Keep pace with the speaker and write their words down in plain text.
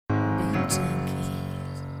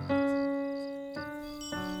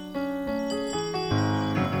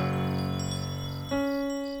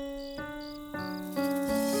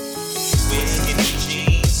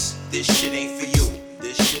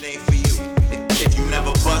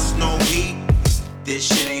this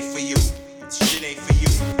shit ain't for you. This shit ain't for you.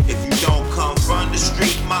 If you don't come from the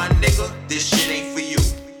street, my nigga, this shit ain't for you.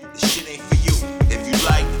 This shit ain't for you. If you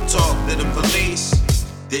like to talk to the police,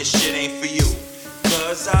 this shit ain't for you.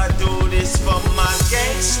 Cause I do this for my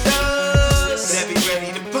gangsters. They be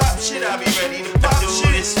ready to pop shit, I be ready to pop shit.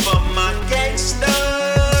 I do this for my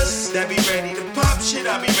gangsters. They be ready to pop shit,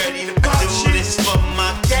 I be ready to pop shit. I do this for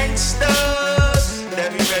my gangsters. They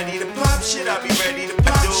be ready to pop shit, I be ready to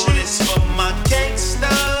pop shit. I do this for my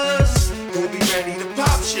gangsters. Who be ready to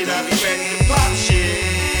pop shit, I be ready to pop shit.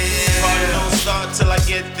 Party don't start till I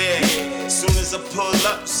get there. Soon as I pull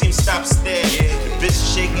up, see them stop stare. The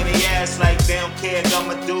bitch shaking their ass like they don't care. Got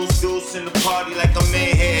my deuce in the party like I'm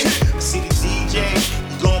in here. I see the DJ,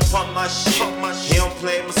 he gon' pump my shit. He don't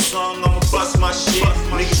play my song, I'ma bust my shit.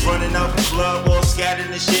 Niggas running out the club, all scattered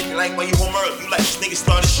and shit. Like, why you home early? You like this nigga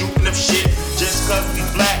started shooting up shit. Just cause we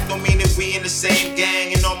black don't mean that we in the same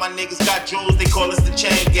gang. And all my niggas got jewels, they call us the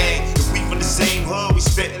chain gang. If we from the same hood, we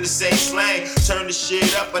spittin' the same slang. Turn the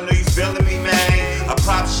shit up, I know you feeling me, man. I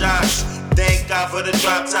pop shots, thank God for the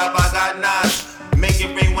drop top, I got knots. Make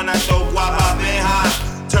it rain when I throw guap, I been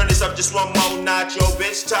hot. Turn this up just one more notch, yo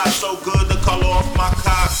bitch top so good the color off my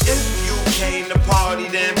cock. If you came to party,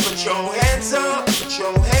 then put your hands up, put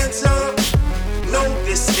your hands up. No,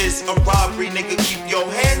 this is a robbery, nigga, keep your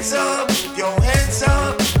hands up, keep your hands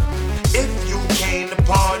up. If you came to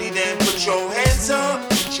party, then put your hands up,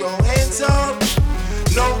 put your hands up.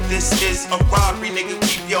 No, this is a robbery, nigga,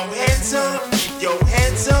 keep your hands up, keep your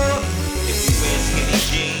hands up. If you wear skinny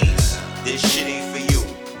jeans, this shit ain't for you.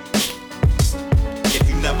 If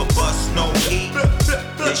you never bust no heat,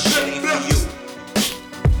 this shit ain't for you.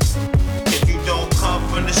 If you don't come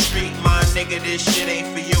from the street, my nigga, this shit ain't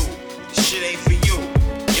for you. This shit ain't for you.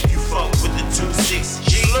 If you fuck with the 2-6